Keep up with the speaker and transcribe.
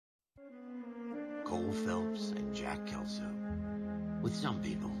Cole Phelps and Jack Kelso. With some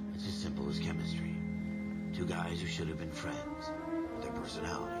people, it's as simple as chemistry. Two guys who should have been friends, but their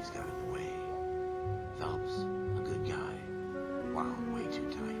personalities got in the way. Phelps, a good guy, wound way too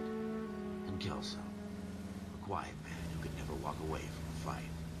tight. And Kelso, a quiet man who could never walk away from a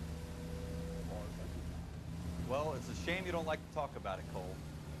fight. Well, it's a shame you don't like to talk about it, Cole.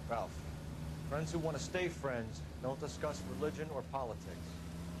 Ralph, friends who want to stay friends don't discuss religion or politics.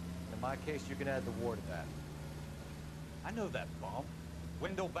 In my case, you can add the war to that. I know that bum.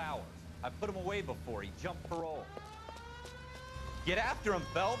 Wendell Bowers. I put him away before. He jumped parole. Get after him,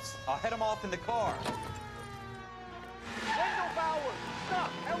 Phelps. I'll head him off in the car. Wendell Bowers!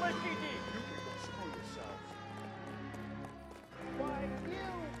 Stop! LSPD! You can go screw yourselves. Why, you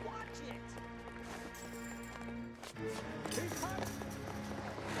watch it! He's hot!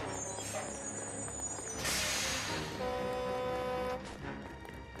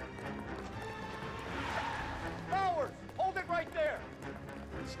 Bowers! Hold it right there!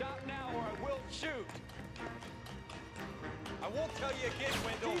 Stop now or I will shoot. I won't tell you again,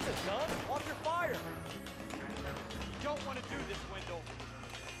 Wendell. Jesus, son! Watch your fire! You don't want to do this, Wendell.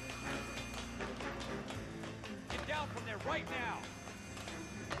 Get down from there right now.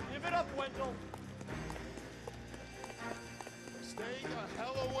 Give it up, Wendell! Stay the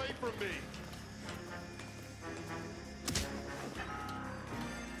hell away from me!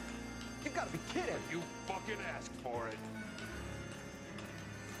 You gotta be kidding! You fucking asked for it!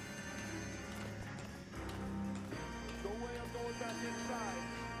 No way I'm going back inside.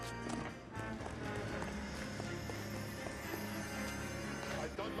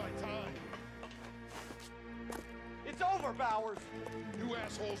 I've done my time. It's over, Bowers! You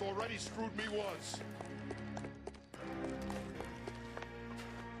assholes already screwed me once.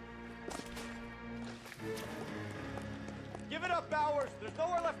 Give it up, Bowers! There's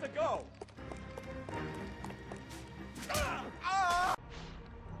nowhere left to go!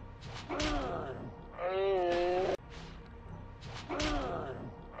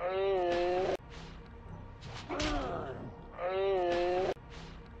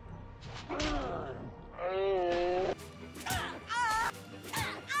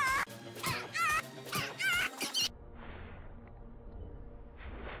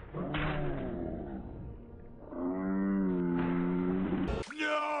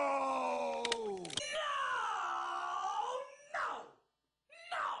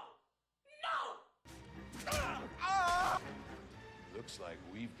 Looks like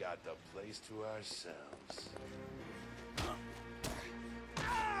we've got the place to ourselves.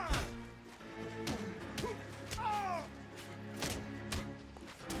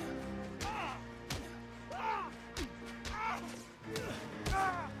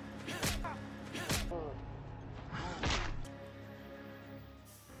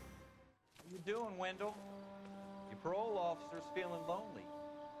 What you doing, Wendell? Your parole officer's feeling lonely.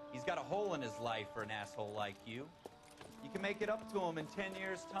 He's got a hole in his life for an asshole like you. You can make it up to him in 10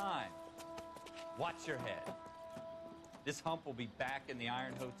 years' time. Watch your head. This hump will be back in the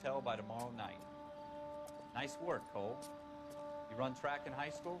Iron Hotel by tomorrow night. Nice work, Cole. You run track in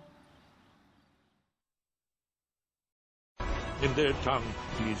high school? In their tongue,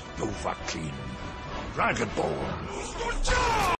 he is Dovahkiin, Dragonborn.